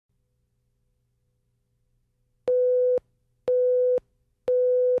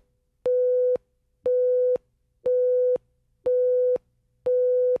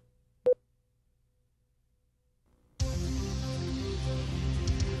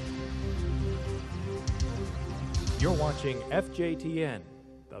You're watching FJTN,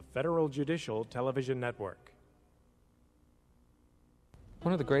 the Federal Judicial Television Network.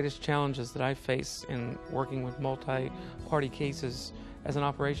 One of the greatest challenges that I face in working with multi-party cases as an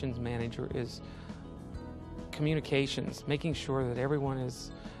operations manager is communications, making sure that everyone is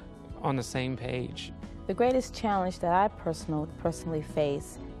on the same page. The greatest challenge that I personally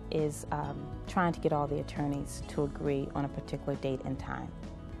face is trying to get all the attorneys to agree on a particular date and time.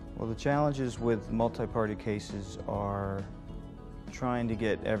 Well, the challenges with multi-party cases are trying to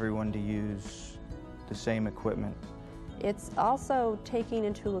get everyone to use the same equipment. It's also taking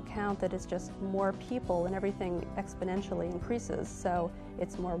into account that it's just more people and everything exponentially increases. So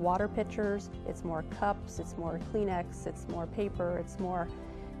it's more water pitchers, it's more cups, it's more Kleenex, it's more paper, it's more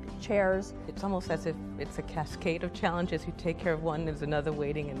chairs. It's almost as if it's a cascade of challenges. You take care of one, there's another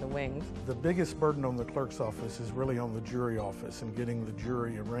waiting in the wings. The biggest burden on the clerk's office is really on the jury office and getting the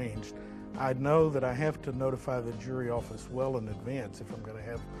jury arranged. I know that I have to notify the jury office well in advance if I'm going to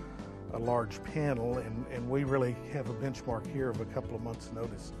have a large panel, and we really have a benchmark here of a couple of months'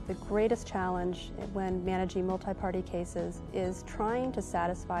 notice. The greatest challenge when managing multi-party cases is trying to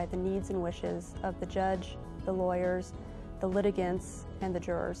satisfy the needs and wishes of the judge, the lawyers, the litigants, and the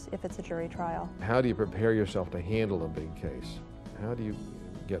jurors if it's a jury trial. How do you prepare yourself to handle a big case? How do you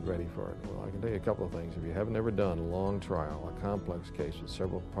get ready for it? Well, I can tell you a couple of things. If you haven't ever done a long trial, a complex case with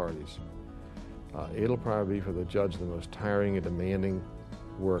several parties, it'll probably be for the judge the most tiring and demanding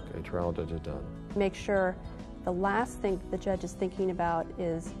work a trial judge has done. Make sure the last thing the judge is thinking about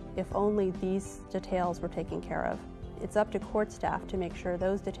is if only these details were taken care of. It's up to court staff to make sure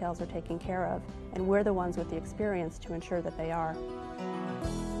those details are taken care of, and we're the ones with the experience to ensure that they are.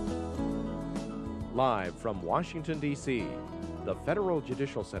 Live from Washington, D.C., the Federal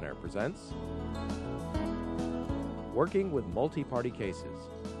Judicial Center presents Working with Multi-Party Cases.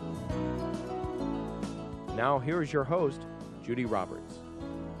 Now here's your host, Judy Roberts.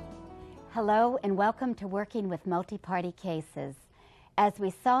 Hello and welcome to Working with Multi-Party Cases. As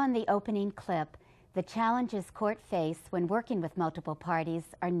we saw in the opening clip, the challenges courts face when working with multiple parties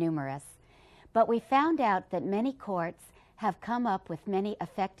are numerous. But we found out that many courts have come up with many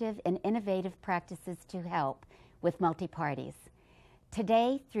effective and innovative practices to help with multi-parties.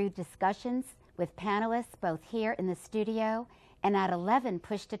 Today, through discussions with panelists both here in the studio and at 11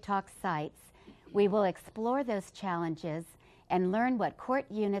 push-to-talk sites, we will explore those challenges and learn what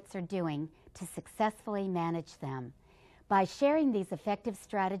court units are doing to successfully manage them. By sharing these effective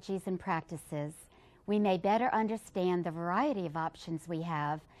strategies and practices, we may better understand the variety of options we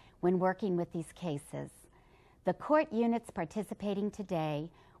have when working with these cases. The court units participating today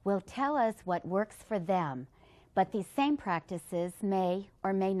will tell us what works for them, but these same practices may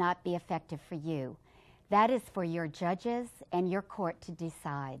or may not be effective for you. That is for your judges and your court to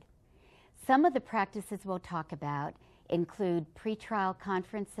decide. Some of the practices we'll talk about include pretrial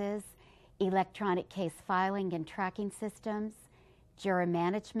conferences, electronic case filing and tracking systems, juror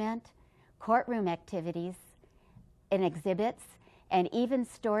management, courtroom activities and exhibits, and even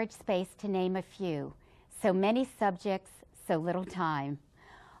storage space, to name a few. So many subjects, so little time.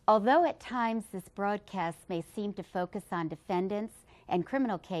 Although at times this broadcast may seem to focus on defendants and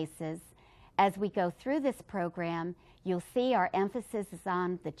criminal cases, as we go through this program, you'll see our emphasis is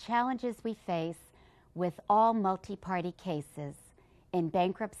on the challenges we face with all multi-party cases in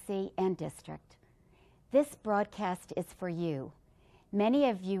bankruptcy and district. This broadcast is for you. Many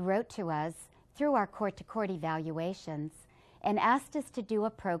of you wrote to us through our court-to-court evaluations and asked us to do a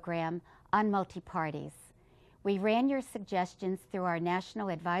program on multi-parties. We ran your suggestions through our national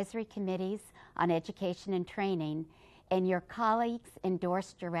advisory committees on education and training, and your colleagues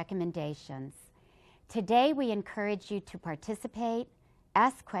endorsed your recommendations. Today, we encourage you to participate,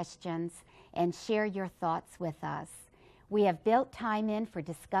 ask questions, and share your thoughts with us. We have built time in for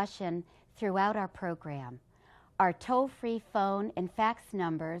discussion throughout our program. Our toll-free phone and fax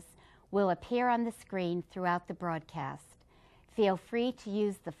numbers will appear on the screen throughout the broadcast. Feel free to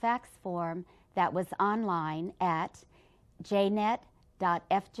use the fax form that was online at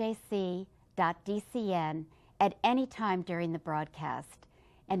jnet.fjc.dcn at any time during the broadcast.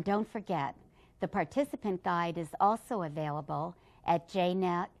 And don't forget, the participant guide is also available at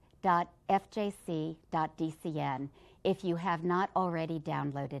jnet.fjc.dcn if you have not already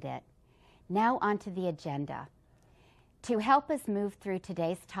downloaded it. Now onto the agenda. To help us move through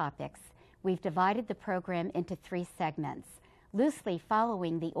today's topics, we've divided the program into 3 segments, loosely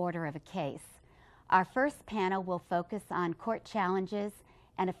following the order of a case. Our first panel will focus on court challenges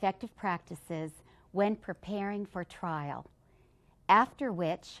and effective practices when preparing for trial, after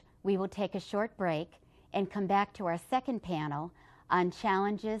which we will take a short break and come back to our second panel on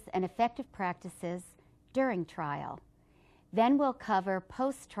challenges and effective practices during trial. Then we'll cover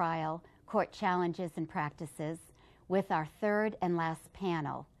post-trial court challenges and practices with our third and last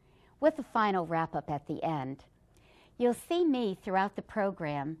panel, with a final wrap-up at the end. You'll see me throughout the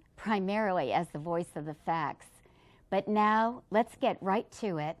program, primarily as the voice of the facts. But now, let's get right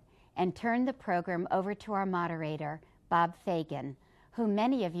to it and turn the program over to our moderator, Bob Fagan, who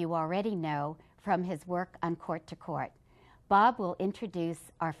many of you already know from his work on Court to Court. Bob will introduce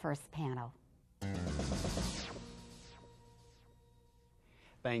our first panel.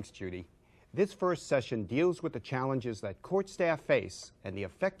 Thanks, Judy. This first session deals with the challenges that court staff face and the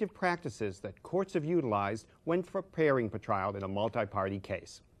effective practices that courts have utilized when preparing for trial in a multi-party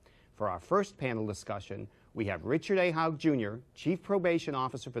case. For our first panel discussion, we have Richard A. Houck Jr., Chief Probation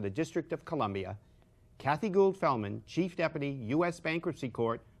Officer for the District of Columbia, Katherine Gould-Feldman, Chief Deputy, U.S. Bankruptcy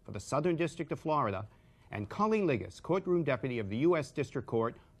Court for the Southern District of Florida, and Colleen Ligas, Courtroom Deputy of the U.S. District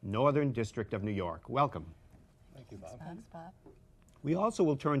Court, Northern District of New York. Welcome. Thank you, Bob. Thanks, Bob. We also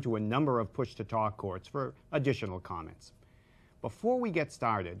will turn to a number of push-to-talk courts for additional comments. Before we get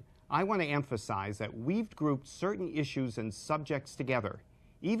started, I want to emphasize that we've grouped certain issues and subjects together,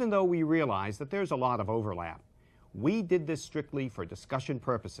 even though we realize that there's a lot of overlap. We did this strictly for discussion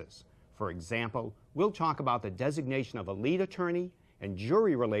purposes. For example, we'll talk about the designation of a lead attorney and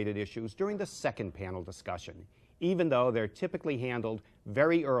jury-related issues during the second panel discussion, even though they're typically handled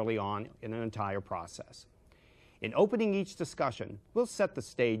very early on in an entire process. In opening each discussion, we'll set the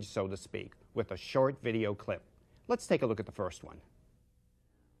stage, so to speak, with a short video clip. Let's take a look at the first one.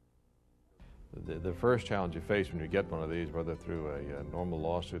 The first challenge you face when you get one of these, whether through a normal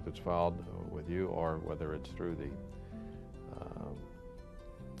lawsuit that's filed with you or whether it's through the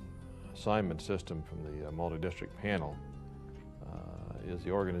assignment system from the multi-district panel, is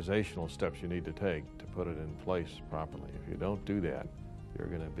the organizational steps you need to take to put it in place properly. If you don't do that, you're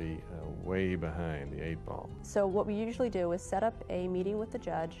going to be way behind the 8 ball. So what we usually do is set up a meeting with the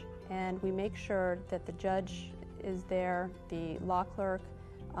judge, and we make sure that the judge is there, the law clerk,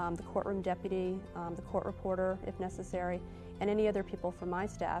 the courtroom deputy, the court reporter if necessary, and any other people from my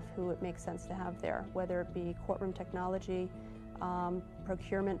staff who it makes sense to have there, whether it be courtroom technology,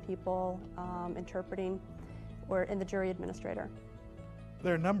 procurement people, interpreting, and the jury administrator.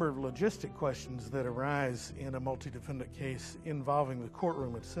 There are a number of logistic questions that arise in a multi-defendant case involving the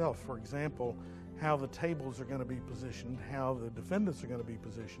courtroom itself. For example, how the tables are going to be positioned, how the defendants are going to be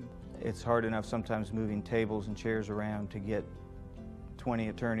positioned. It's hard enough sometimes moving tables and chairs around to get 20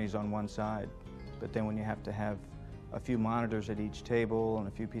 attorneys on one side, but then when you have to have a few monitors at each table and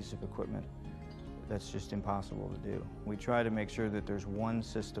a few pieces of equipment, that's just impossible to do. We try to make sure that there's one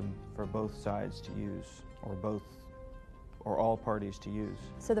system for both sides to use, or all parties to use.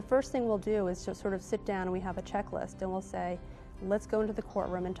 So the first thing we'll do is just sort of sit down and we have a checklist, and we'll say, let's go into the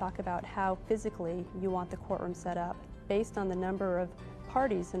courtroom and talk about how physically you want the courtroom set up based on the number of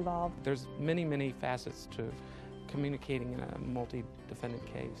parties involved. There's many, many facets to communicating in a multi-defendant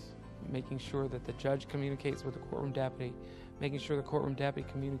case. Making sure that the judge communicates with the courtroom deputy, making sure the courtroom deputy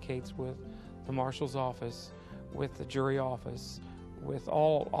communicates with the marshal's office, with the jury office, with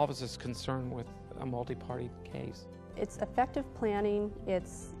all offices concerned with a multi-party case. It's effective planning,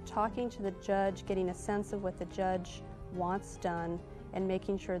 it's talking to the judge, getting a sense of what the judge wants done, and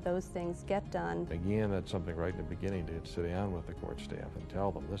making sure those things get done. Again, that's something right in the beginning to sit down with the court staff and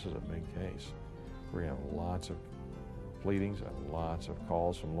tell them this is a big case. We're going to have lots of pleadings and lots of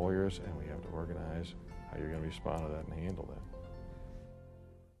calls from lawyers, and we have to organize how you're going to respond to that and handle that.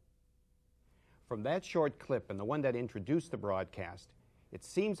 From that short clip and the one that introduced the broadcast, it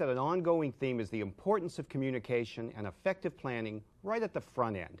seems that an ongoing theme is the importance of communication and effective planning right at the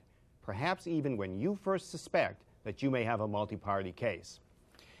front end, perhaps even when you first suspect that you may have a multi-party case.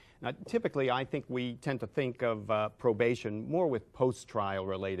 Now, typically, I think we tend to think of probation more with post-trial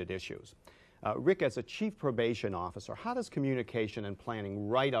related issues. Rick, as a chief probation officer, how does communication and planning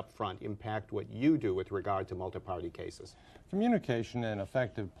right up front impact what you do with regard to multi-party cases? Communication and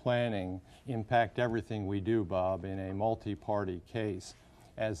effective planning impact everything we do, Bob, in a multi-party case,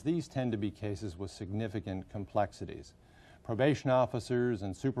 as these tend to be cases with significant complexities. Probation officers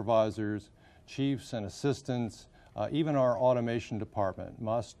and supervisors, chiefs and assistants, even our automation department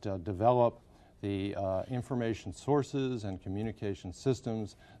must develop the information sources and communication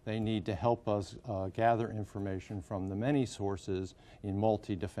systems they need to help us gather information from the many sources in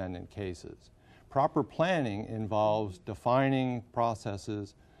multi-defendant cases. Proper planning involves defining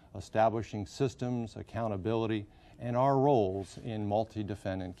processes, establishing systems, accountability, and our roles in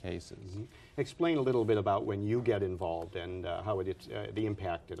multi-defendant cases. Explain a little bit about when you get involved and how the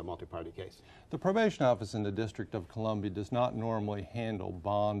impact in a multi-party case. The probation office in the District of Columbia does not normally handle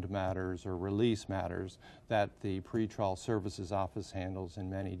bond matters or release matters that the pretrial services office handles in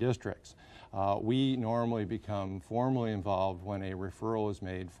many districts. We normally become formally involved when a referral is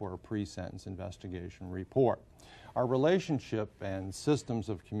made for a pre-sentence investigation report. Our relationship and systems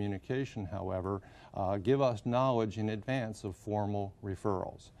of communication, however, give us knowledge in advance of formal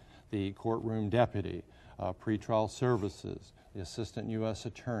referrals. The courtroom deputy, pretrial services, the assistant U.S.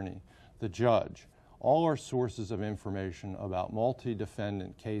 attorney, the judge, all are sources of information about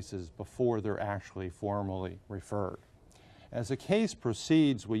multi-defendant cases before they're actually formally referred. As a case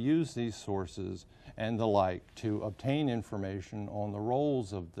proceeds, we use these sources and the like to obtain information on the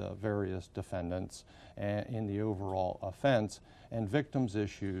roles of the various defendants in the overall offense and victims'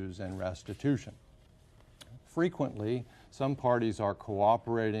 issues and restitution. Frequently, some parties are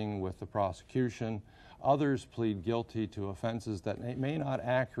cooperating with the prosecution, others plead guilty to offenses that may not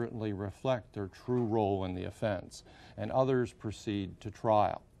accurately reflect their true role in the offense, and others proceed to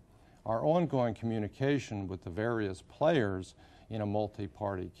trial. Our ongoing communication with the various players in a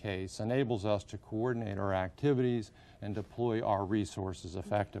multi-party case enables us to coordinate our activities and deploy our resources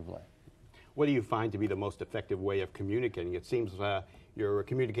effectively. What do you find to be the most effective way of communicating? It seems you're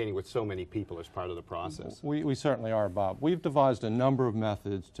communicating with so many people as part of the process. We certainly are, Bob. We've devised a number of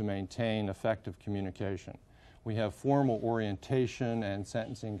methods to maintain effective communication. We have formal orientation and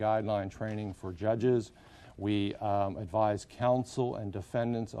sentencing guideline training for judges. We advise counsel and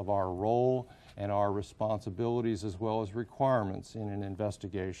defendants of our role and our responsibilities as well as requirements in an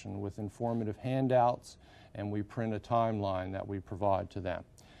investigation with informative handouts, and we print a timeline that we provide to them.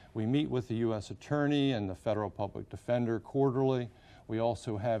 We meet with the U.S. Attorney and the Federal Public Defender quarterly. We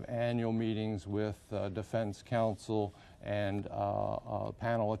also have annual meetings with defense counsel and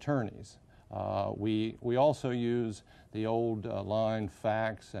panel attorneys. We also use the old line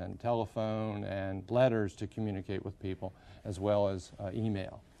fax and telephone and letters to communicate with people, as well as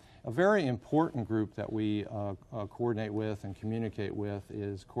email. A very important group that we coordinate with and communicate with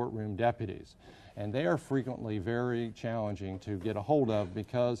is courtroom deputies. And they are frequently very challenging to get a hold of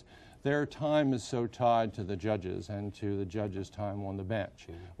because their time is so tied to the judges and to the judges' time on the bench.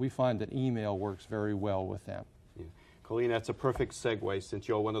 Yeah. We find that email works very well with them. Yeah. Colleen, that's a perfect segue since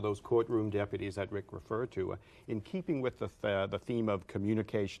you're one of those courtroom deputies that Rick referred to. In keeping with the theme of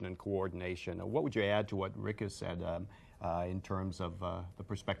communication and coordination, what would you add to what Rick has said in terms of the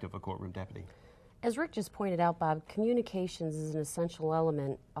perspective of a courtroom deputy? As Rick just pointed out, Bob, communications is an essential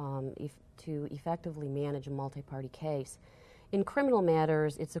element to effectively manage a multi-party case. In criminal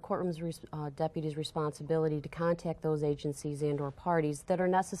matters, it's the courtroom's deputy's responsibility to contact those agencies and/or parties that are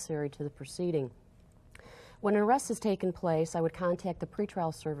necessary to the proceeding. When an arrest has taken place, I would contact the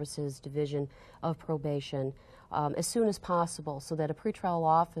pretrial services division of probation as soon as possible so that a pretrial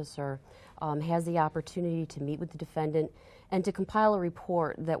officer has the opportunity to meet with the defendant and to compile a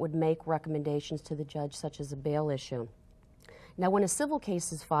report that would make recommendations to the judge, such as a bail issue. Now, when a civil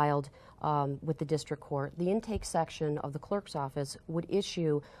case is filed with the district court, the intake section of the clerk's office would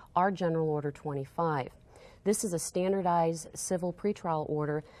issue our General Order 25. This is a standardized civil pretrial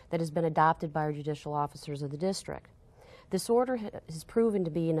order that has been adopted by our judicial officers of the district. This order has proven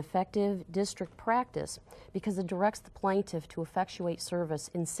to be an effective district practice because it directs the plaintiff to effectuate service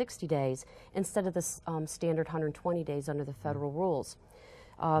in 60 days instead of the standard 120 days under the federal rules.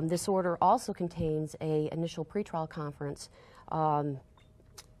 This order also contains an initial pretrial conference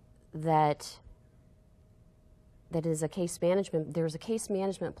that is a case management. There's a case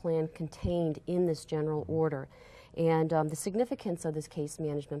management plan contained in this general order. And the significance of this case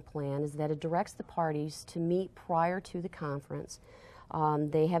management plan is that it directs the parties to meet prior to the conference.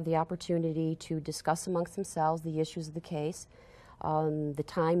 They have the opportunity to discuss amongst themselves the issues of the case, the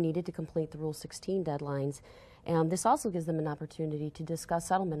time needed to complete the Rule 16 deadlines. And this also gives them an opportunity to discuss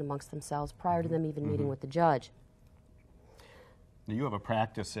settlement amongst themselves prior to them even meeting with the judge. Now, you have a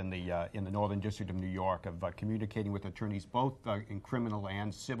practice in the Northern District of New York of communicating with attorneys both in criminal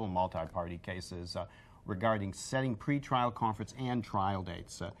and civil multi-party cases regarding setting pretrial conference and trial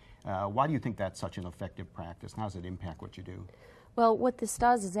dates. Why do you think that's such an effective practice? How does it impact what you do? Well, what this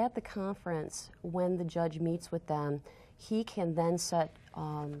does is at the conference, when the judge meets with them, he can then set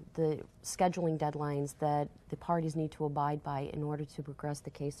the scheduling deadlines that the parties need to abide by in order to progress the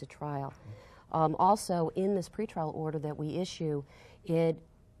case to trial. Also, in this pretrial order that we issue, it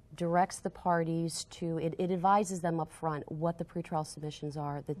directs the parties to, it advises them up front what the pretrial submissions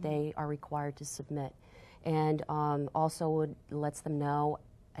are that they are required to submit. And also it lets them know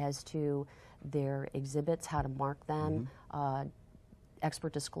as to their exhibits, how to mark them,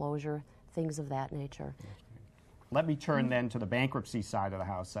 expert disclosure, things of that nature. Let me turn then to the bankruptcy side of the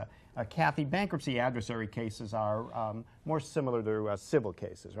house. Kathy, bankruptcy adversary cases are more similar to civil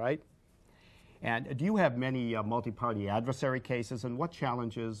cases, right? And do you have many multi-party adversary cases, and what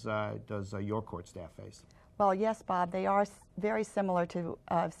challenges does your court staff face? Well, yes, Bob, they are very similar to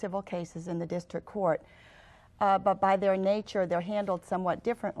civil cases in the district court, but by their nature, they're handled somewhat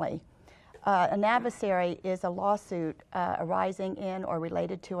differently. An adversary is a lawsuit arising in or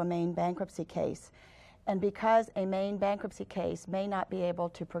related to a main bankruptcy case. And because a main bankruptcy case may not be able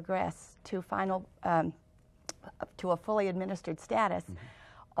to progress to to a fully administered status,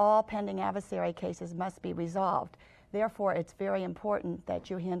 all pending adversary cases must be resolved. Therefore, it's very important that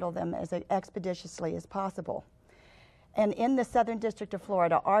you handle them as expeditiously as possible. And in the Southern District of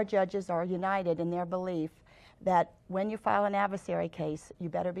Florida, our judges are united in their belief that when you file an adversary case, you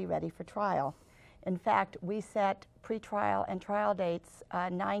better be ready for trial. In fact, we set pretrial and trial dates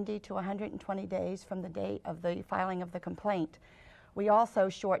 90 to 120 days from the date of the filing of the complaint. We also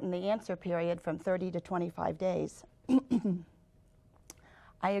shorten the answer period from 30 to 25 days.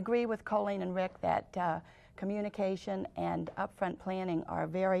 I agree with Colleen and Rick that communication and upfront planning are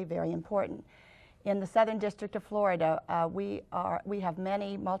very, very important. In the Southern District of Florida, we have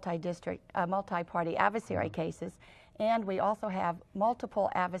many multi-party adversary cases, and we also have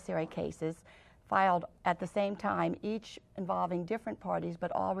multiple adversary cases filed at the same time, each involving different parties,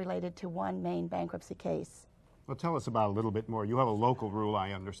 but all related to one main bankruptcy case. Well, tell us about a little bit more. You have a local rule,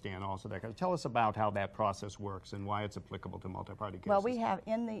 I understand, also there. Tell us about how that process works and why it's applicable to multi-party cases. Well, we have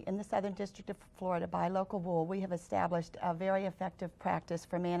in the Southern District of Florida, by local rule, we have established a very effective practice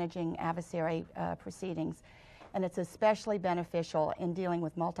for managing adversary proceedings, and it's especially beneficial in dealing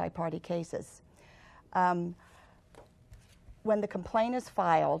with multi-party cases. When the complaint is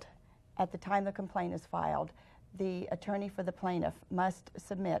filed, at the time the complaint is filed, the attorney for the plaintiff must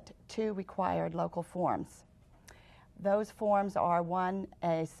submit 2 required local forms. Those forms are, 1,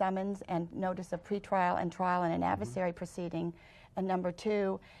 a summons and notice of pretrial and trial in an adversary proceeding, and number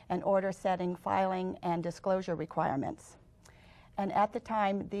 2, an order setting filing and disclosure requirements. And at the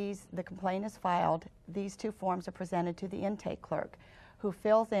time the complaint is filed, these 2 forms are presented to the intake clerk, who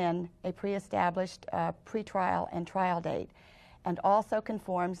fills in a pre-established pretrial and trial date, and also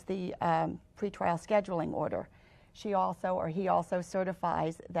conforms the pretrial scheduling order. She also, or he also,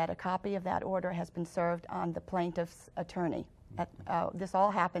 certifies that a copy of that order has been served on the plaintiff's attorney. This all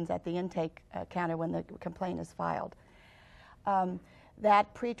happens at the intake counter when the complaint is filed.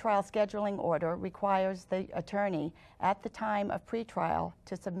 That pretrial scheduling order requires the attorney at the time of pretrial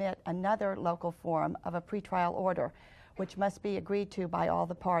to submit another local form of a pretrial order, which must be agreed to by all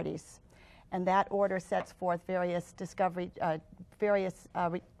the parties. And that order sets forth various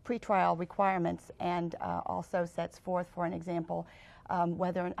pretrial requirements, and also sets forth, for an example,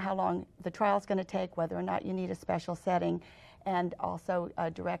 how long the trial is going to take, whether or not you need a special setting, and also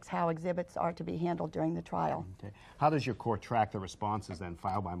directs how exhibits are to be handled during the trial. Okay. How does your court track the responses then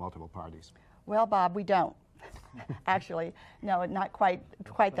filed by multiple parties? Well, Bob, we don't. Actually, no, not quite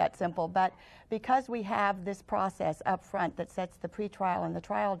that simple. But because we have this process up front that sets the pretrial and the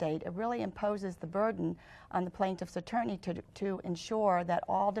trial date, it really imposes the burden on the plaintiff's attorney to ensure that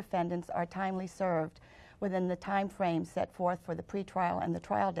all defendants are timely served within the time frame set forth for the pretrial and the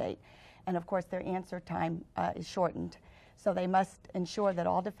trial date. And of course, their answer time is shortened. So they must ensure that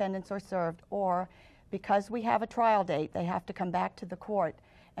all defendants are served, or because we have a trial date, they have to come back to the court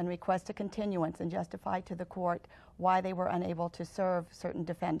and request a continuance and justify to the court why they were unable to serve certain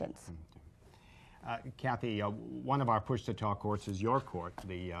defendants. Kathy, one of our push-to-talk courts is your court,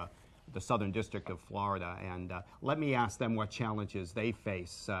 the Southern District of Florida, and let me ask them what challenges they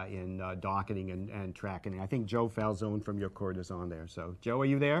face in docketing and tracking. I think Joe Falzone from your court is on there. So, Joe, are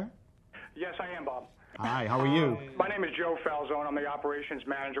you there? Yes, I am, Bob. Hi, how are you? My name is Joe Falzone. I'm the operations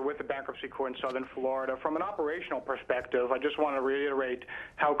manager with the bankruptcy court in Southern Florida. From an operational perspective, I just want to reiterate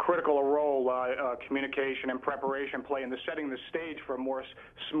how critical a role communication and preparation play in setting the stage for a more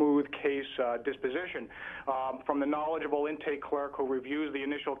smooth case disposition. From the knowledgeable intake clerk who reviews the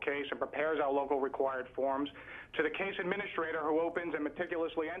initial case and prepares our local required forms, to the case administrator who opens and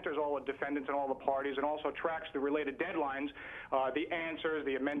meticulously enters all the defendants and all the parties and also tracks the related deadlines, the answers,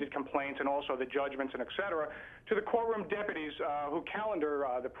 the amended complaints, and also the judgments and et cetera, to the courtroom deputies who calendar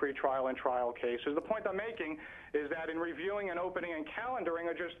the pretrial and trial cases. The point I'm making is that in reviewing and opening and calendaring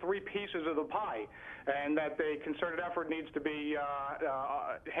are just 3 pieces of the pie, and that the concerted effort needs to be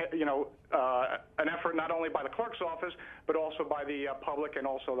an effort not only by the clerk's office, but also by the public and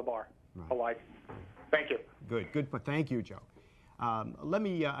also the bar alike. Thank you. Good, but thank you, Joe. Let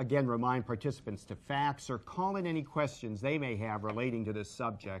me again remind participants to fax or call in any questions they may have relating to this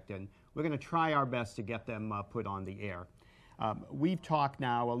subject, and we're going to try our best to get them put on the air. We've talked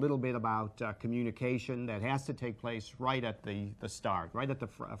now a little bit about communication that has to take place right at the start, right at the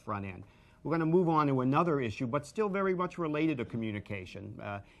front end. We're going to move on to another issue, but still very much related to communication,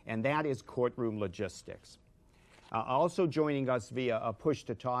 and that is courtroom logistics. Also joining us via a push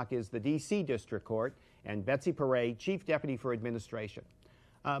to talk is the D.C. District Court and Betsy Paray, Chief Deputy for Administration.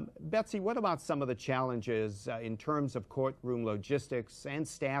 Betsy, what about some of the challenges in terms of courtroom logistics and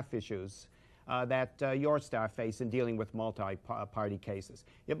staff issues that your staff face in dealing with multi-party cases?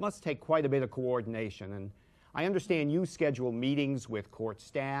 It must take quite a bit of coordination, and I understand you schedule meetings with court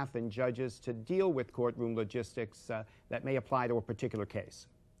staff and judges to deal with courtroom logistics that may apply to a particular case.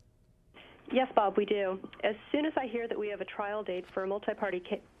 Yes, Bob, we do. As soon as I hear that we have a trial date for a multi-party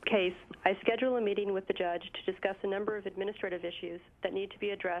case, I schedule a meeting with the judge to discuss a number of administrative issues that need to be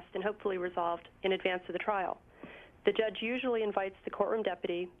addressed and hopefully resolved in advance of the trial. The judge usually invites the courtroom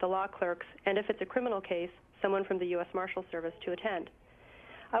deputy, the law clerks, and if it's a criminal case, someone from the U.S. Marshal Service to attend.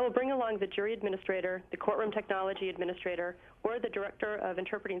 I will bring along the jury administrator, the courtroom technology administrator, or the director of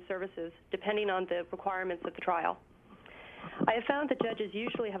interpreting services, depending on the requirements of the trial. I have found that judges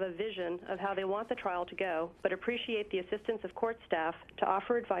usually have a vision of how they want the trial to go, but appreciate the assistance of court staff to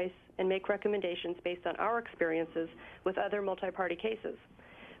offer advice and make recommendations based on our experiences with other multi-party cases.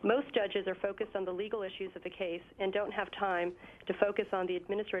 Most judges are focused on the legal issues of the case and don't have time to focus on the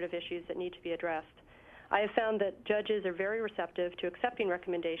administrative issues that need to be addressed. I have found that judges are very receptive to accepting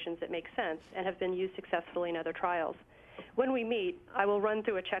recommendations that make sense and have been used successfully in other trials. When we meet, I will run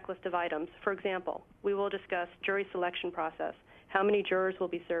through a checklist of items. For example, we will discuss jury selection process, how many jurors will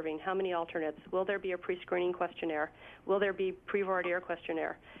be serving, how many alternates, will there be a pre-screening questionnaire, will there be pre-voir dire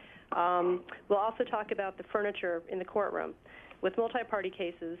questionnaire. We'll also talk about the furniture in the courtroom. With multi-party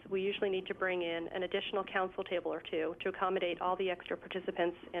cases, we usually need to bring in an additional counsel table or two to accommodate all the extra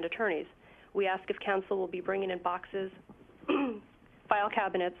participants and attorneys. We ask if counsel will be bringing in boxes, file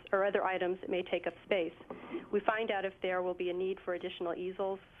cabinets, or other items that may take up space. We find out if there will be a need for additional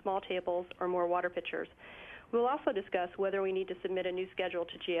easels, small tables, or more water pitchers. We'll also discuss whether we need to submit a new schedule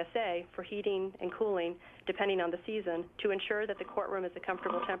to GSA for heating and cooling, depending on the season, to ensure that the courtroom is a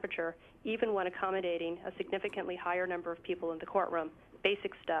comfortable temperature, even when accommodating a significantly higher number of people in the courtroom.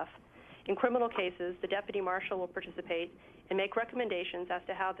 Basic stuff. In criminal cases, the deputy marshal will participate and make recommendations as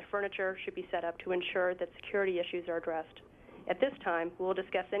to how the furniture should be set up to ensure that security issues are addressed. At this time, we will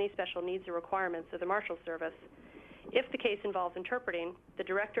discuss any special needs or requirements of the Marshal Service. If the case involves interpreting, the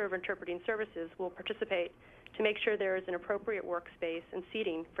Director of Interpreting Services will participate to make sure there is an appropriate workspace and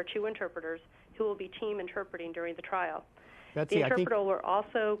seating for 2 interpreters who will be team interpreting during the trial. Betsy, the interpreter will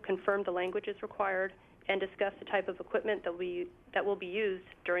also confirm the languages required and discuss the type of equipment that will be used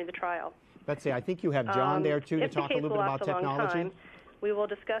during the trial. Betsy, I think you have John there too to talk a little bit about technology. We will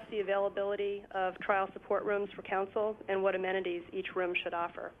discuss the availability of trial support rooms for counsel and what amenities each room should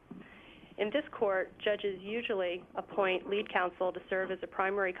offer. In this court, judges usually appoint lead counsel to serve as a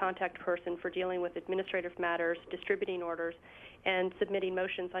primary contact person for dealing with administrative matters, distributing orders, and submitting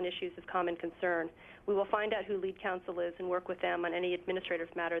motions on issues of common concern. We will find out who lead counsel is and work with them on any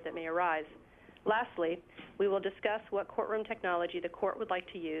administrative matter that may arise. Lastly, we will discuss what courtroom technology the court would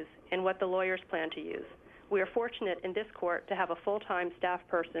like to use and what the lawyers plan to use. We are fortunate in this court to have a full-time staff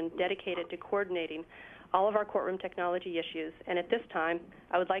person dedicated to coordinating all of our courtroom technology issues, and at this time,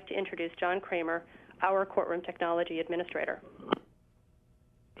 I would like to introduce John Kramer, our courtroom technology administrator.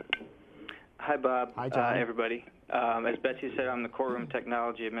 Hi, Bob. Hi, John. Everybody. As Betsy said, I'm the courtroom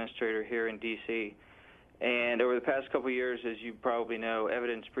technology administrator here in D.C., and over the past couple of years, as you probably know,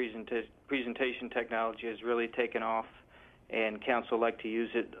 evidence presentation technology has really taken off, and counsel like to use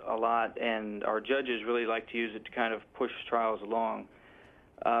it a lot, and our judges really like to use it to kind of push trials along.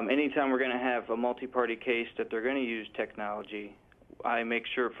 Anytime we're going to have a multi-party case that they're going to use technology, I make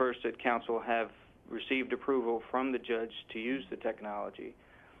sure first that counsel have received approval from the judge to use the technology.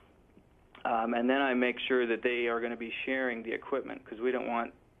 And then I make sure that they are going to be sharing the equipment, because we don't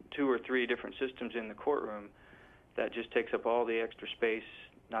want 2 or 3 different systems in the courtroom. That just takes up all the extra space.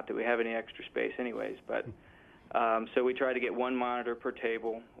 Not that we have any extra space anyways, but so we try to get 1 monitor per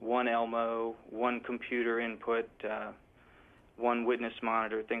table, 1 Elmo, 1 computer input, 1 witness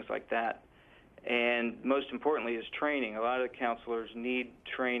monitor, things like that. And most importantly is training. A lot of the counselors need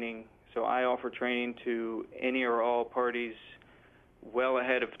training, so I offer training to any or all parties well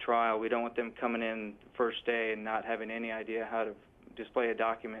ahead of trial. We don't want them coming in first day and not having any idea how to display a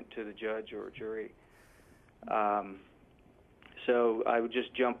document to the judge or jury. So I would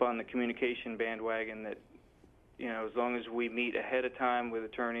just jump on the communication bandwagon that as long as we meet ahead of time with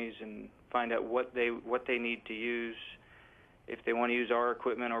attorneys and find out what they need to use, if they want to use our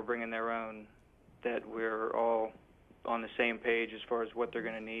equipment or bring in their own, that we're all on the same page as far as what they're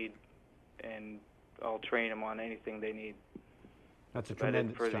going to need, and I'll train them on anything they need. That's a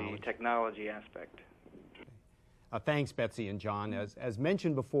tremendous for challenge. the technology aspect. Thanks, Betsy and John. As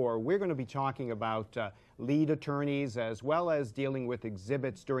mentioned before, we're going to be talking about lead attorneys as well as dealing with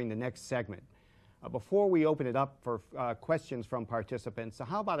exhibits during the next segment. Before we open it up for questions from participants,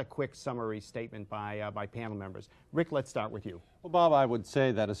 how about a quick summary statement by panel members? Rick, let's start with you. Well, Bob, I would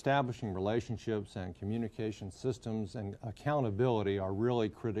say that establishing relationships and communication systems and accountability are really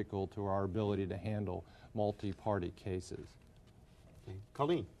critical to our ability to handle multi-party cases. Okay.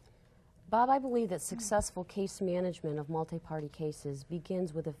 Colleen. Bob, I believe that successful case management of multi-party cases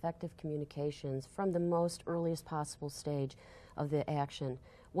begins with effective communications from the most earliest possible stage of the action.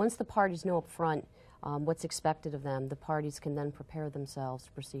 Once the parties know up front what's expected of them, the parties can then prepare themselves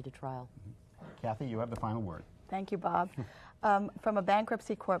to proceed to trial. Kathy, you have the final word. Thank you, Bob. From a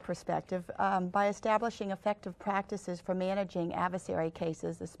bankruptcy court perspective, by establishing effective practices for managing adversary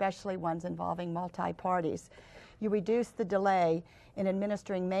cases, especially ones involving multi-parties, you reduce the delay in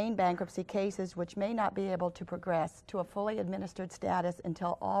administering main bankruptcy cases which may not be able to progress to a fully administered status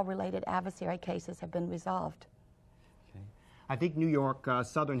until all related adversary cases have been resolved. Okay. I think New York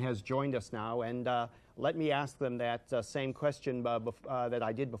Southern has joined us now, and let me ask them that same question that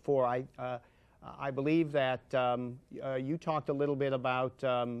I did before. I believe that you talked a little bit about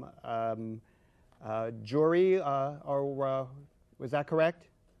jury, or was that correct?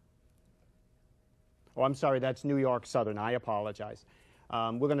 Oh, I'm sorry, that's New York Southern. I apologize.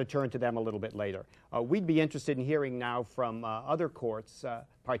 We're going to turn to them a little bit later. We'd be interested in hearing now from other courts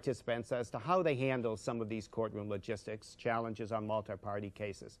participants as to how they handle some of these courtroom logistics challenges on multi-party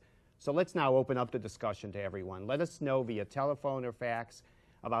cases. So let's now open up the discussion to everyone. Let us know via telephone or fax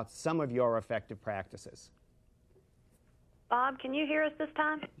about some of your effective practices. Bob, can you hear us this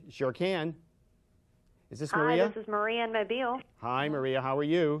time? Sure can. Is this Maria? Hi, this is Maria in Mobile. Hi, Maria. How are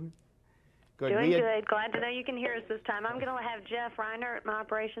you? Good. Doing good. Glad to know you can hear us this time. I'm going to have Jeff Reiner, my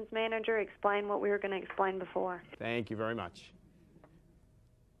operations manager, explain what we were going to explain before. Thank you very much.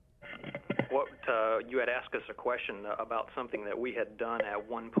 You had asked us a question about something that we had done at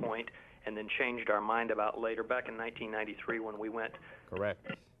one point and then changed our mind about later, back in 1993 when we went. Correct.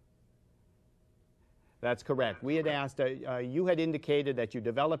 That's correct. We had asked, you had indicated that you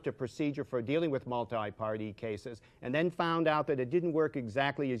developed a procedure for dealing with multi-party cases and then found out that it didn't work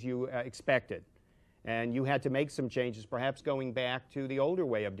exactly as you expected. And you had to make some changes, perhaps going back to the older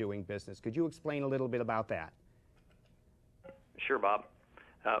way of doing business. Could you explain a little bit about that? Sure, Bob.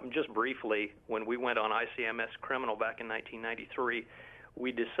 Just briefly, when we went on ICMS Criminal back in 1993,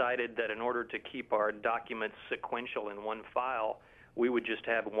 we decided that in order to keep our documents sequential in one file, we would just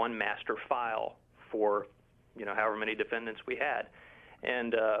have one master file for, however many defendants we had.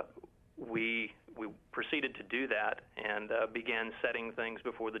 And we proceeded to do that and began setting things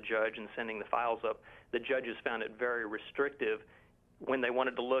before the judge and sending the files up. The judges found it very restrictive when they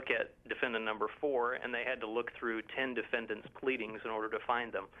wanted to look at defendant number 4, and they had to look through 10 defendants' pleadings in order to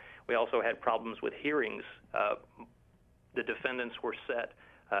find them. We also had problems with hearings. The defendants were set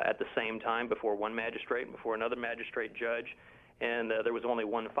at the same time before one magistrate and before another magistrate judge, and there was only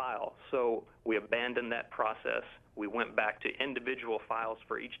one file. So we abandoned that process. We went back to individual files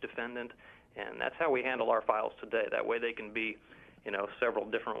for each defendant, and that's how we handle our files today. That way they can be, several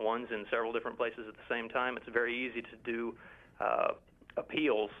different ones in several different places at the same time. It's very easy to do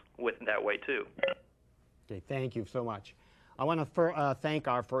appeals with that way too. Okay, thank you so much. I want to thank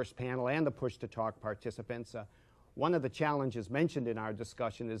our first panel and the Push to Talk participants. One of the challenges mentioned in our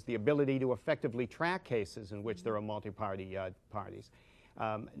discussion is the ability to effectively track cases in which there are multi-party parties.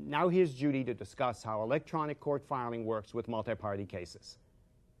 Now here's Judy to discuss how electronic court filing works with multi-party cases.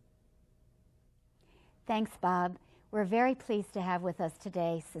 Thanks, Bob. We're very pleased to have with us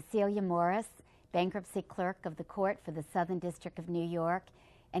today Cecelia Morris, Bankruptcy Clerk of the Court for the Southern District of New York,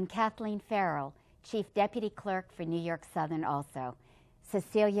 and Kathleen Farrell, Chief Deputy Clerk for New York Southern also.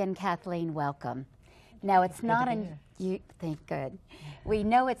 Cecelia and Kathleen, welcome. Now, it's not good. We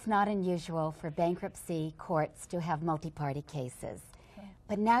know it's not unusual for bankruptcy courts to have multi-party cases,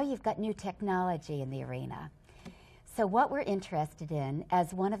 but now you've got new technology in the arena. So what we're interested in,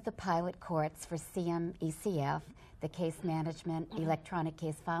 as one of the pilot courts for CMECF, the Case Management Electronic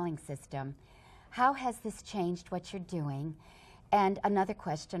Case Filing System, how has this changed what you're doing? And another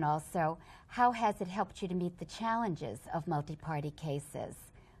question also, how has it helped you to meet the challenges of multi-party cases?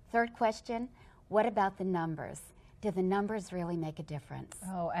 Third question, what about the numbers? Do the numbers really make a difference?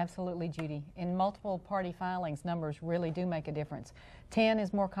 Oh, absolutely, Judy. In multiple party filings, numbers really do make a difference. 10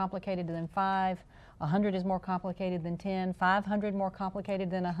 is more complicated than 5, 100 is more complicated than 10, 500 more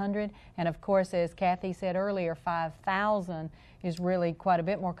complicated than 100, and of course, as Kathy said earlier, 5,000 is really quite a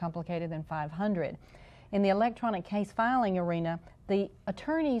bit more complicated than 500. In the electronic case filing arena, the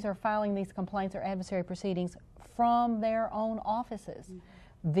attorneys are filing these complaints or adversary proceedings from their own offices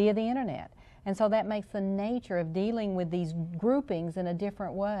via the internet. And so that makes the nature of dealing with these groupings in a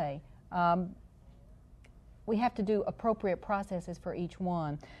different way. We have to do appropriate processes for each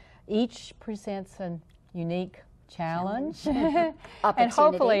one. Each presents a unique challenge and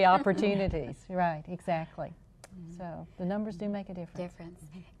hopefully opportunities. Right, exactly. So the numbers do make a difference.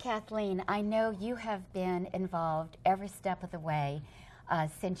 Kathleen, I know you have been involved every step of the way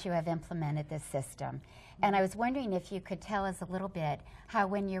since you have implemented this system. And I was wondering if you could tell us a little bit how,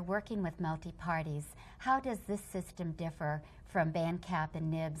 when you're working with multi-parties, how does this system differ from BANCAP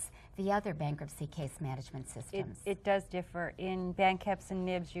and NIBS, the other bankruptcy case management systems? It does differ. In BANCAPs and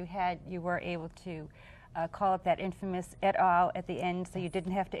NIBS, you were able to call up that infamous et al. At the end, so you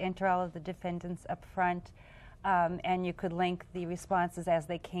didn't have to enter all of the defendants up front. And you could link the responses as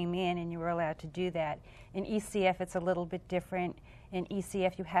they came in, and you were allowed to do that. In ECF, it's a little bit different. In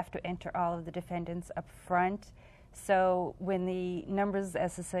ECF, you have to enter all of the defendants up front. So when the numbers,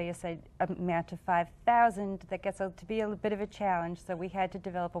 as Cecelia said, amount to 5,000, that gets to be a bit of a challenge, so we had to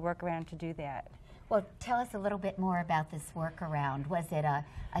develop a workaround to do that. Well, tell us a little bit more about this workaround. Was it a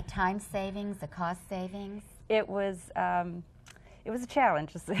time savings, a cost savings? It was a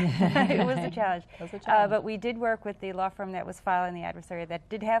challenge. It was a challenge. But we did work with the law firm that was filing the adversary that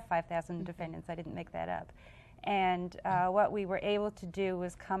did have 5,000 defendants. I didn't make that up. And what we were able to do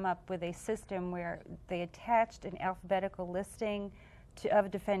was come up with a system where they attached an alphabetical listing of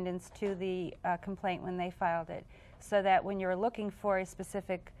defendants to the complaint when they filed it, so that when you're looking for a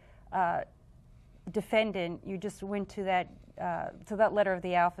specific defendant, you just went to that letter of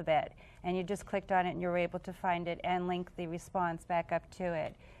the alphabet, and you just clicked on it, and you were able to find it and link the response back up to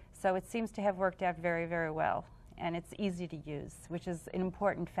it. So it seems to have worked out very, very well. And it's easy to use, which is an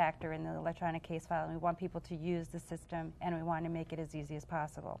important factor in the electronic case filing. We want people to use the system, and we want to make it as easy as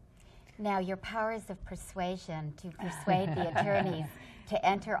possible. Now, your powers of persuasion to persuade the attorneys to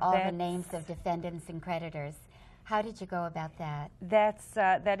enter all the names of defendants and creditors, how did you go about that?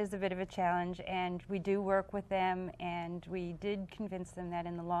 That is a bit of a challenge, and we do work with them, and we did convince them that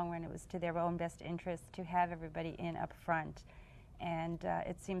in the long run it was to their own best interest to have everybody in up front. And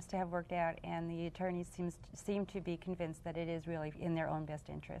it seems to have worked out, and the attorneys seem to be convinced that it is really in their own best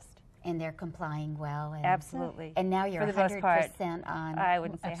interest. And they're complying well. And absolutely. And now you're 100% on. I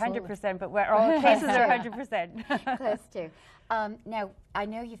wouldn't say 100%, but all cases are 100%. Close to. Now, I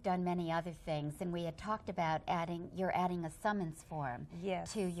know you've done many other things, and we had talked about you're adding a summons form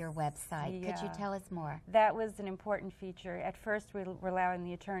to your website. Yeah. Could you tell us more? That was an important feature. At first, we were allowing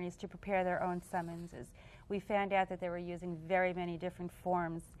the attorneys to prepare their own summonses. We found out that they were using very many different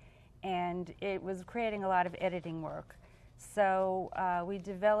forms, and it was creating a lot of editing work. So we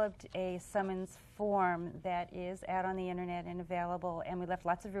developed a summons form that is out on the internet and available, and we left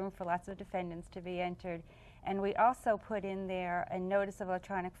lots of room for lots of defendants to be entered. And we also put in there a notice of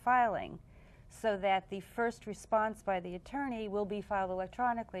electronic filing, so that the first response by the attorney will be filed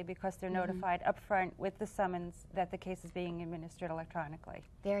electronically because they're notified up front with the summons that the case is being administered electronically.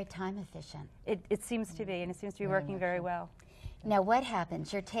 Very time efficient. It seems to be, and it seems to be working very well. Now, what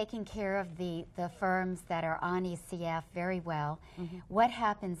happens? You're taking care of the firms that are on ECF very well. What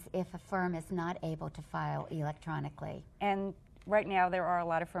happens if a firm is not able to file electronically? And right now, there are a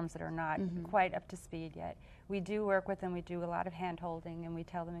lot of firms that are not quite up to speed yet. We do work with them. We do a lot of hand-holding, and we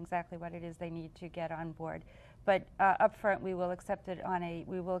tell them exactly what it is they need to get on board. But up front, we will accept it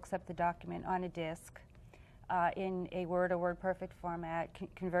we will accept the document on a disk in a Word or WordPerfect format,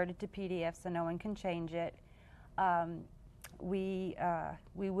 converted to PDF so no one can change it. We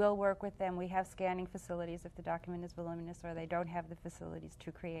will work with them. We have scanning facilities if the document is voluminous or they don't have the facilities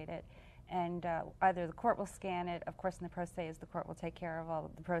to create it. And either the court will scan it, of course in the pro se, the court will take care of all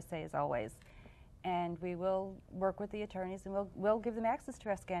of the pro se always. And we will work with the attorneys, and we'll give them access to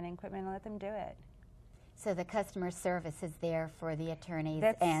our scanning equipment and let them do it. So the customer service is there for the attorneys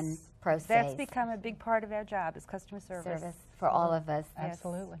and pro se. That's become a big part of our job, is customer service. For all of us. Yes.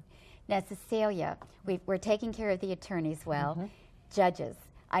 Absolutely. Now, Cecelia, we're taking care of the attorneys well. Judges,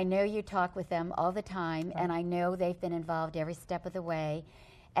 I know you talk with them all the time, and I know they've been involved every step of the way.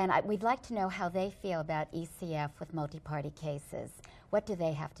 And we'd like to know how they feel about ECF with multi-party cases. What do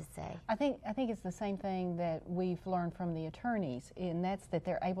they have to say? I think it's the same thing that we've learned from the attorneys, and that's that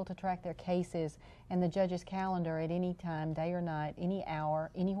they're able to track their cases and the judge's calendar at any time, day or night, any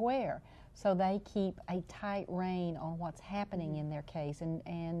hour, anywhere. So they keep a tight rein on what's happening in their case,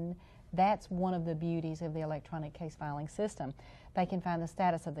 and that's one of the beauties of the electronic case filing system. They can find the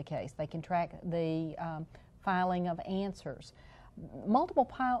status of the case. They can track the filing of answers. Multiple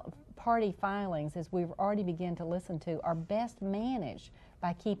party filings, as we've already begun to listen to, are best managed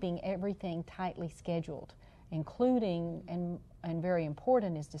by keeping everything tightly scheduled, including, and very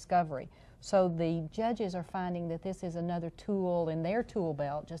important, is discovery. So the judges are finding that this is another tool in their tool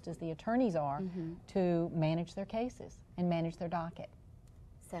belt, just as the attorneys are, to manage their cases and manage their docket.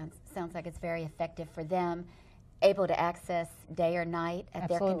 Sounds like it's very effective for them, able to access day or night at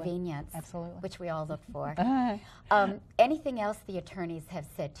their convenience, which we all look for. Anything else the attorneys have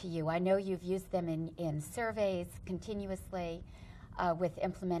said to you? I know you've used them in surveys continuously with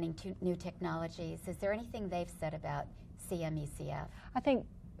implementing new technologies. Is there anything they've said about CMECF? I think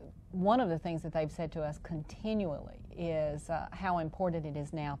one of the things that they've said to us continually is how important it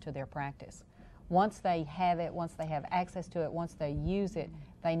is now to their practice. Once they have it, once they have access to it, once they use it,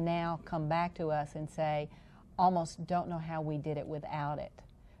 they now come back to us and say, almost don't know how we did it without it.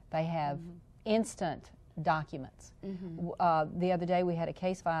 They have instant documents. The other day we had a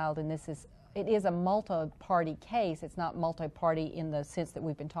case filed, and it is a multi-party case. It's not multi-party in the sense that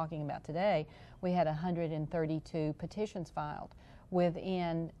we've been talking about today. We had 132 petitions filed.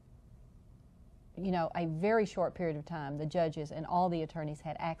 Within a very short period of time, the judges and all the attorneys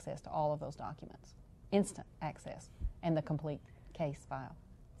had access to all of those documents. Instant access and the complete case file.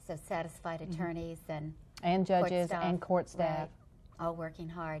 So satisfied attorneys and judges and court staff. Right, all working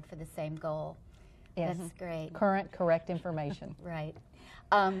hard for the same goal. Yes. That's great. Current, correct information. Right.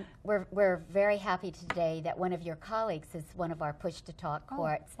 We're very happy today that one of your colleagues is one of our push-to-talk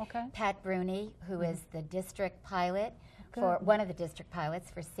courts. Pat Bruni, who is the district pilot for one of the district pilots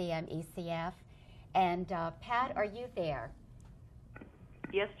for CMECF. And Pat, are you there?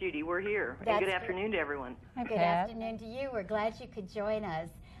 Yes, Judy, we're here. And good afternoon to everyone. Good afternoon to you. We're glad you could join us.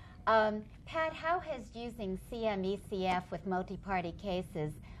 Pat, how has using CMECF with multi-party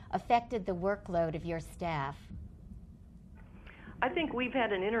cases affected the workload of your staff? I think we've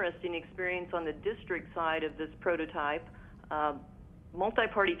had an interesting experience on the district side of this prototype.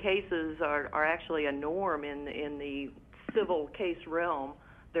 Multi-party cases are actually a norm in the civil case realm.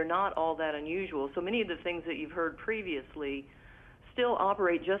 They're not all that unusual. So many of the things that you've heard previously still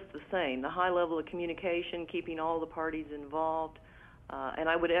operate just the same. The high level of communication, keeping all the parties involved. And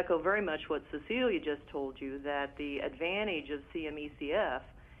I would echo very much what Cecelia just told you, that the advantage of CMECF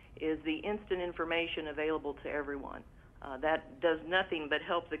is the instant information available to everyone. That does nothing but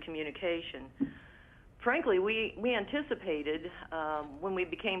help the communication. Frankly, we anticipated when we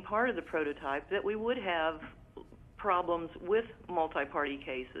became part of the prototype that we would have problems with multi-party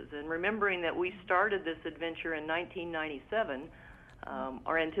cases. And remembering that we started this adventure in 1997,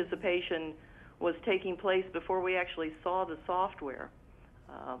 our anticipation was taking place before we actually saw the software.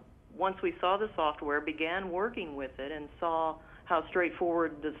 Once we saw the software, began working with it, and saw how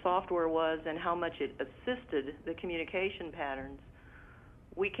straightforward the software was and how much it assisted the communication patterns,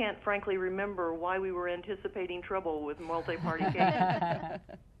 we can't frankly remember why we were anticipating trouble with multi-party cases.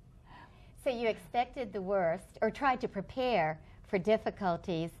 So you expected the worst, or tried to prepare for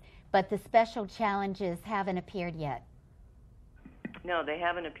difficulties, but the special challenges haven't appeared yet. No, they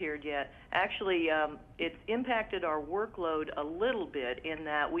haven't appeared yet. Actually, it's impacted our workload a little bit in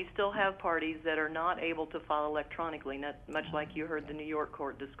that we still have parties that are not able to file electronically, not much like you heard the New York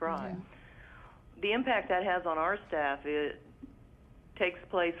court describe. The impact that has on our staff, it takes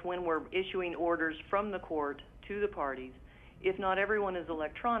place when we're issuing orders from the court to the parties. If not everyone is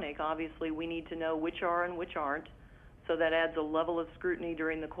electronic, obviously we need to know which are and which aren't, so that adds a level of scrutiny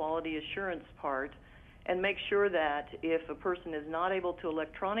during the quality assurance part, and make sure that if a person is not able to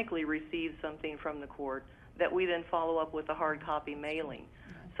electronically receive something from the court, that we then follow up with a hard copy mailing.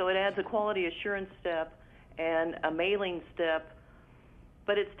 So it adds a quality assurance step and a mailing step,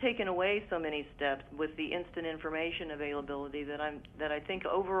 but it's taken away so many steps with the instant information availability that I think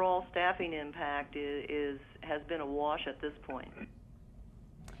overall staffing impact has been a wash at this point.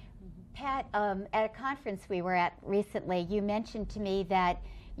 Pat, at a conference we were at recently, you mentioned to me that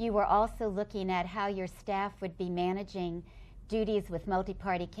you were also looking at how your staff would be managing duties with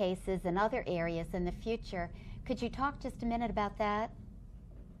multi-party cases and other areas in the future. Could you talk just a minute about that?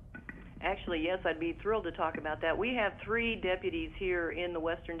 Actually, yes, I'd be thrilled to talk about that. We have 3 deputies here in the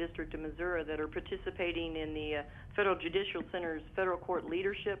Western District of Missouri that are participating in the Federal Judicial Center's Federal Court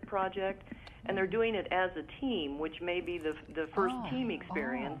Leadership Project, and they're doing it as a team, which may be the first team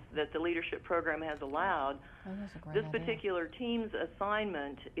experience that the leadership program has allowed. This particular team's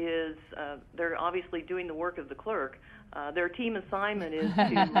assignment is, they're obviously doing the work of the clerk. Their team assignment is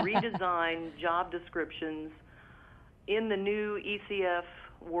to redesign job descriptions in the new ECF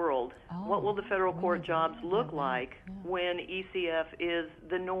world. What will the federal court jobs look like when ECF is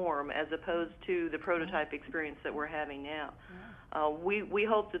the norm as opposed to the prototype experience that we're having now? We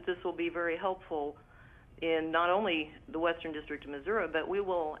hope that this will be very helpful in not only the Western District of Missouri, but we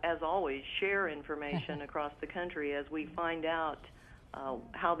will, as always, share information across the country as we find out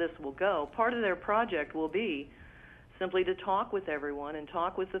how this will go. Part of their project will be simply to talk with everyone and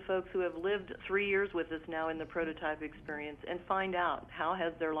talk with the folks who have lived 3 years with us now in the prototype experience and find out how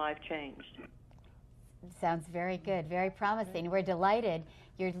has their life changed. Sounds very good, very promising. We're delighted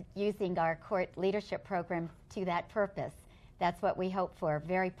you're using our court leadership program to that purpose. That's what we hope for,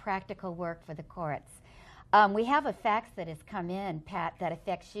 very practical work for the courts. We have a fax that has come in, Pat, that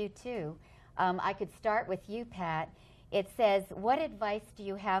affects you too. I could start with you, Pat. It says, what advice do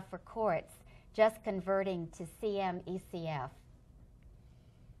you have for courts just converting to CM-ECF?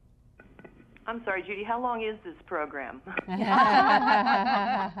 I'm sorry, Judy, how long is this program?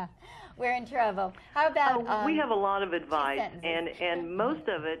 We're in trouble. How about we have a lot of advice, and most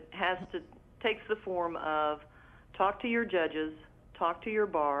of it takes the form of talk to your judges, talk to your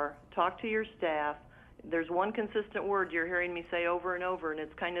bar, talk to your staff. There's one consistent word you're hearing me say over and over, and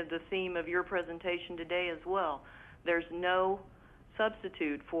it's kind of the theme of your presentation today as well. There's no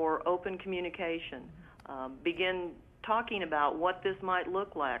substitute for open communication. Begin talking about what this might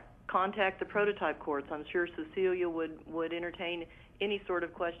look like. Contact the prototype courts. I'm sure Cecelia would entertain any sort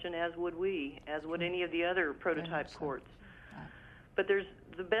of question, as would we, as would any of the other prototype courts. But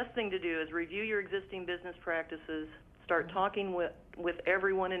the best thing to do is review your existing business practices, start talking with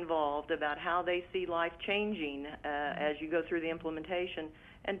everyone involved about how they see life changing as you go through the implementation,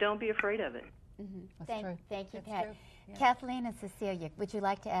 and don't be afraid of it. Thank you, Pat. Yeah. Kathleen and Cecelia, would you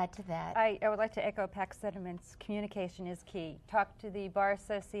like to add to that? I would like to echo Pat's sentiments. Communication is key. Talk to the Bar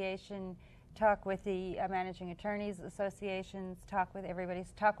Association, talk with the Managing Attorneys Associations, talk with everybody,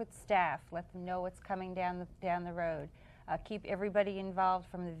 talk with staff, let them know what's coming down the road. Keep everybody involved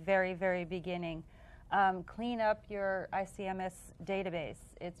from the very, very beginning. Clean up your ICMS database.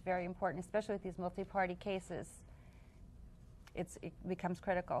 It's very important, especially with these multi-party cases. It becomes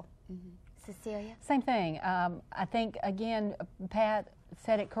critical. Cecelia? Same thing. I think, again, Pat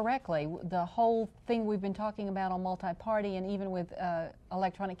said it correctly. The whole thing we've been talking about on multi-party and even with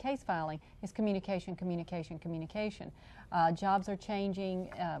electronic case filing is communication, communication, communication. Jobs are changing,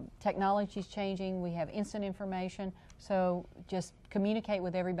 technology's changing, we have instant information, so just communicate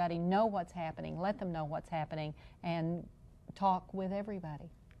with everybody, know what's happening, let them know what's happening, and talk with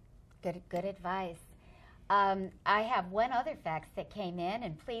everybody. Good advice. I have one other fax that came in,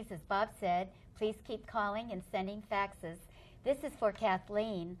 and please, as Bob said, please keep calling and sending faxes. This is for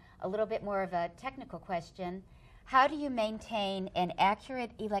Kathleen, a little bit more of a technical question. How do you maintain an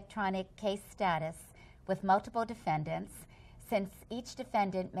accurate electronic case status with multiple defendants, since each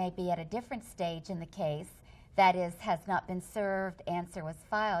defendant may be at a different stage in the case, that is, has not been served, answer was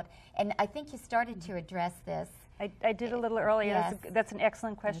filed? And I think you started to address this. I did a little earlier. Yes. That's an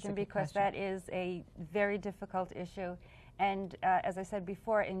excellent question, because that is a very difficult issue. And as I said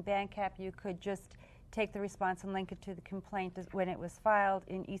before, in BANCAP you could just take the response and link it to the complaint when it was filed.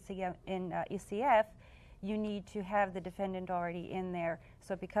 In ECF, you need to have the defendant already in there,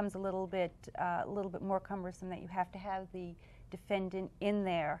 so it becomes a little bit more cumbersome that you have to have the defendant in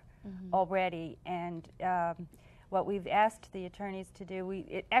there already. And what we've asked the attorneys to do,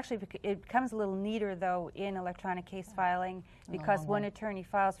 it becomes a little neater though in electronic case filing, because one attorney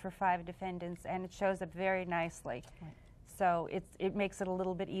files for 5 defendants and it shows up very nicely. Right. So it makes it a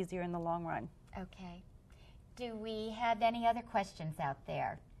little bit easier in the long run. Okay. Do we have any other questions out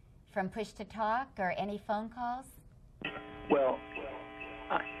there from Push to Talk or any phone calls? Well,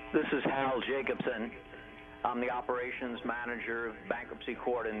 this is Hal Jacobson. I'm the operations manager of bankruptcy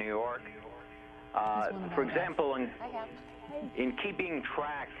court in New York. For example, in keeping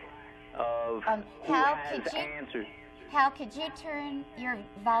track of who has answered. Hal, could you turn your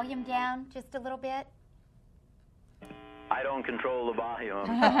volume down just a little bit? I don't control the volume.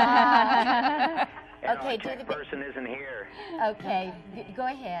 Okay, do the person isn't here. Okay, go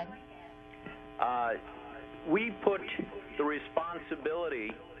ahead. We put the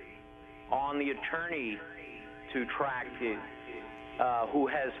responsibility on the attorney to track who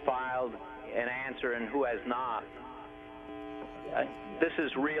has filed an answer and who has not. This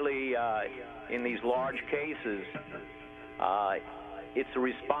is really, in these large cases, it's the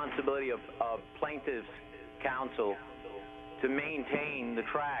responsibility of plaintiff's counsel to maintain the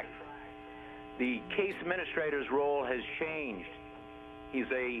track. The case administrator's role has changed. He's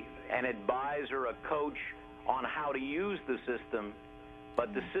an advisor, a coach on how to use the system,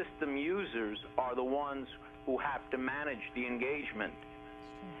 but the system users are the ones who have to manage the engagement.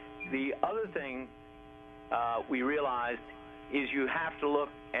 The other thing we realized is you have to look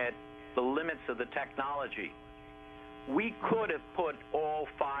at the limits of the technology. We could have put all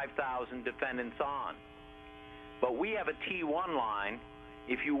 5,000 defendants on, but we have a T1 line.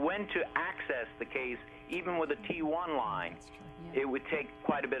 If you went to access the case, even with a T1 line, it would take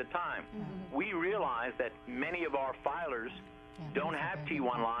quite a bit of time. We realize that many of our filers don't have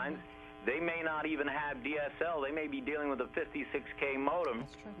T1 lines. They may not even have DSL. They may be dealing with a 56K modem.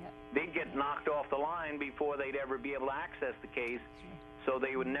 They'd get knocked off the line before they'd ever be able to access the case, so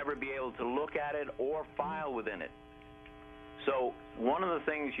they would never be able to look at it or file within it. So one of the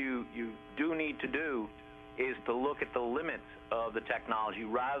things you do need to do is to look at the limits of the technology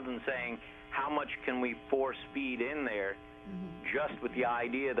rather than saying how much can we force feed in there just with the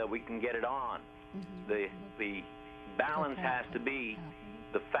idea that we can get it on. The balance has to be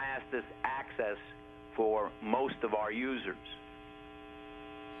the fastest access for most of our users.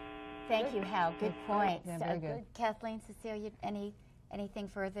 Thank you, Hal. Good point. Yeah, very good. Kathleen, Cecelia, anything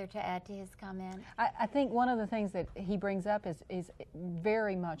further to add to his comment? I think one of the things that he brings up is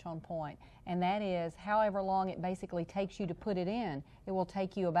very much on point, and that is however long it basically takes you to put it in, it will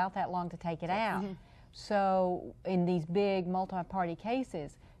take you about that long to take it out. So in these big multi-party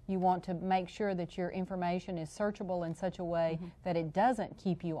cases, you want to make sure that your information is searchable in such a way that it doesn't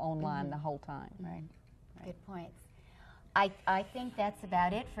keep you online the whole time. Right. Good points. I think that's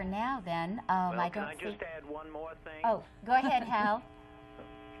about it for now then. Well, can I just add one more thing? Oh, go ahead, Hal.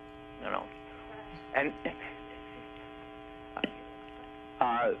 No. And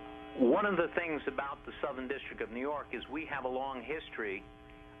one of the things about the Southern District of New York is we have a long history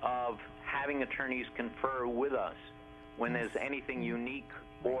of having attorneys confer with us when there's anything unique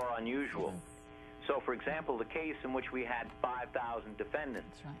or unusual. So, for example, the case in which we had 5,000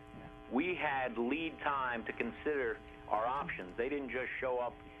 defendants, we had lead time to consider our options. They didn't just show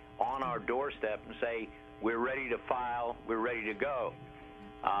up on our doorstep and say, we're ready to file, we're ready to go.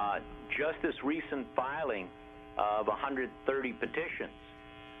 Just this recent filing of 130 petitions,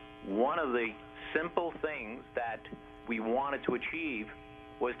 one of the simple things that we wanted to achieve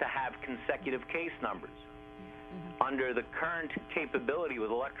was to have consecutive case numbers. Under the current capability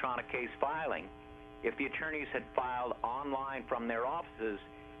with electronic case filing, if the attorneys had filed online from their offices,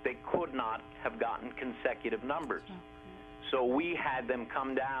 they could not have gotten consecutive numbers. So we had them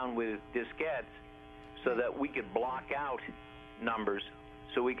come down with diskettes so that we could block out numbers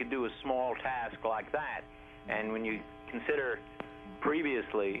so we could do a small task like that. And when you consider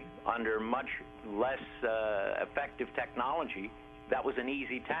previously, under much less effective technology, that was an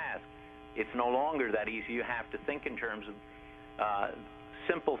easy task. It's no longer that easy. You have to think in terms of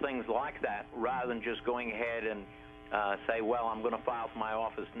simple things like that rather than just going ahead and say, well, I'm going to file for my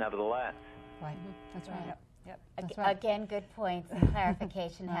office nevertheless. Right. That's right. Yep. Again, good points and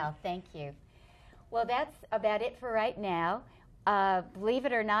clarification, Hal. Thank you. Well, that's about it for right now. Believe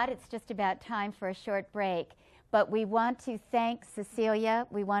it or not, it's just about time for a short break. But we want to thank Cecelia.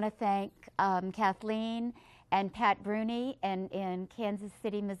 We want to thank Kathleen and Pat Bruni in Kansas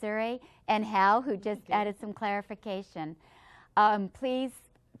City, Missouri, and Hal, who just added some clarification. Please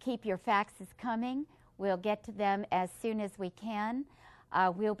keep your faxes coming. We'll get to them as soon as we can.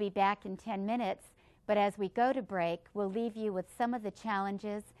 We'll be back in 10 minutes. But as we go to break, we'll leave you with some of the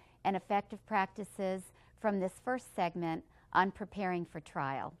challenges and effective practices from this first segment on preparing for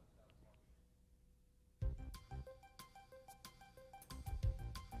trial.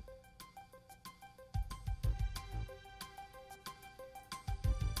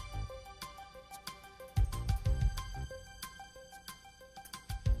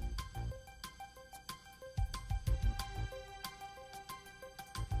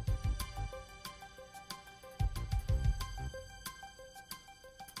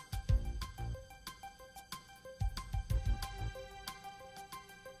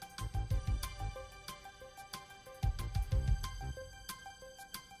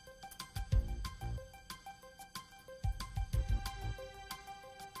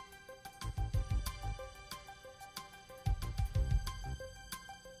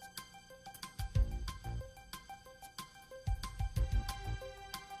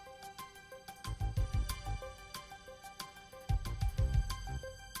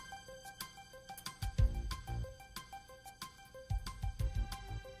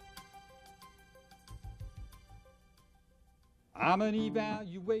 I'm an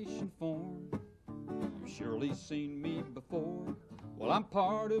evaluation form. You've surely seen me before. Well, I'm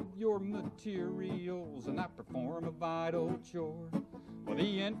part of your materials and I perform a vital chore. Well,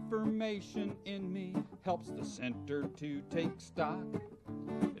 the information in me helps the center to take stock.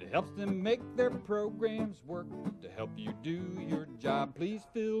 It helps them make their programs work to help you do your job. Please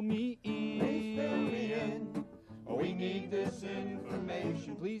fill me in. Please fill me in. Oh, we need this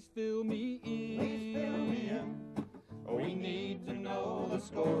information. Please fill me in. Please fill me in. Oh, we need to know the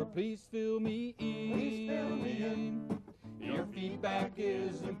score. Please fill me in. Please fill me in. Your feedback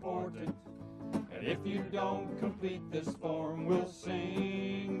is important. And if you don't complete this form, we'll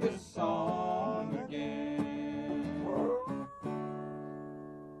sing this song again.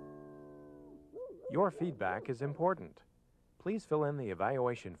 Your feedback is important. Please fill in the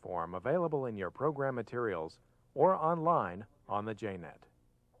evaluation form available in your program materials or online on the JNet.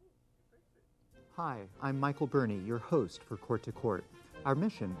 Hi, I'm Michael Burney, your host for Court to Court. Our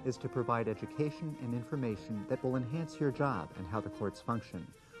mission is to provide education and information that will enhance your job and how the courts function.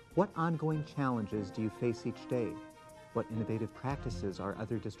 What ongoing challenges do you face each day? What innovative practices are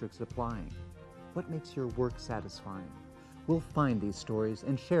other districts applying? What makes your work satisfying? We'll find these stories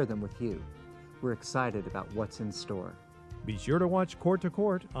and share them with you. We're excited about what's in store. Be sure to watch Court to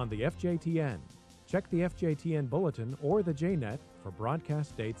Court on the FJTN. Check the FJTN Bulletin or the JNet for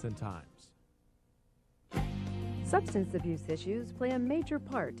broadcast dates and times. Substance abuse issues play a major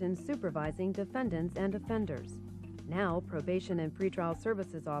part in supervising defendants and offenders. Now, probation and pretrial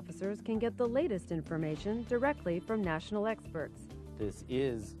services officers can get the latest information directly from national experts. This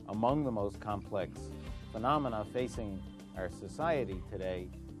is among the most complex phenomena facing our society today.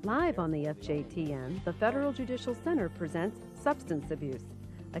 Live on the FJTN, the Federal Judicial Center presents Substance Abuse,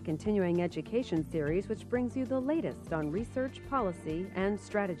 a continuing education series which brings you the latest on research, policy, and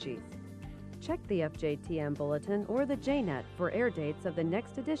strategies. Check the FJTN Bulletin or the JNet for air dates of the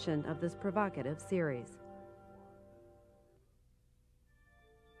next edition of this provocative series.